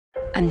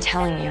I'm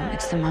telling you,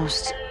 it's the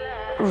most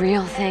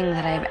real thing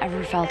that I've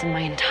ever felt in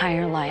my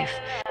entire life.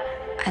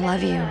 I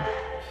love you,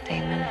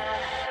 Damon.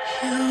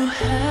 You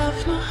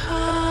have my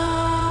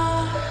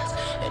heart,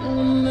 and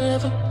we'll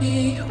never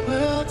be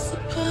worlds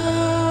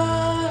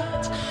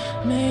apart.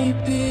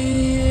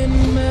 Maybe it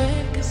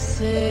makes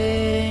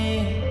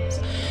sense,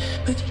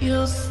 but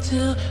you'll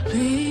still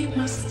be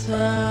my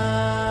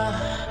star,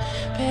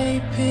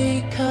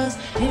 baby, 'cause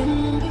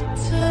in the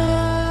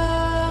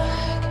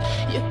dark,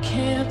 you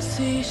can't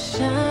see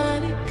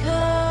shiny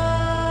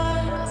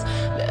cars.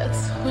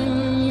 That's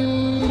when you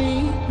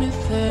meet me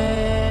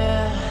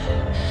there.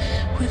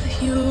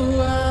 With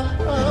you, I'll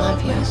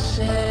always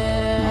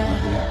share.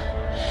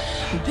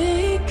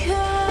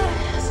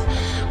 Because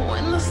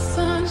when the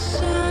sun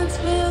shines,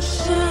 we'll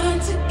shine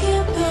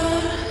together.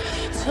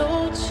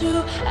 Told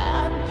you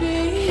I'd be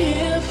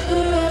here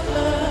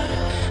forever.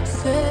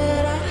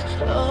 Said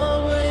I'd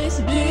always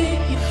be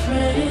your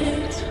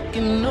friend.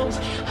 Taking notes,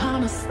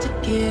 I'ma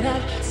stick it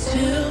out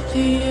till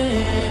the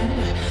end.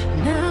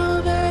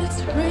 Now that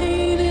it's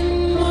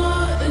raining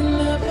more than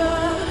ever,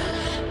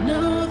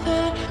 know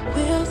that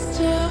we'll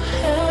still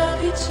have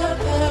each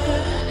other.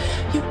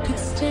 You could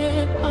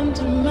stand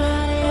under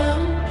my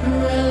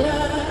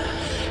umbrella.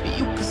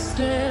 You could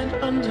stand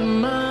under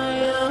my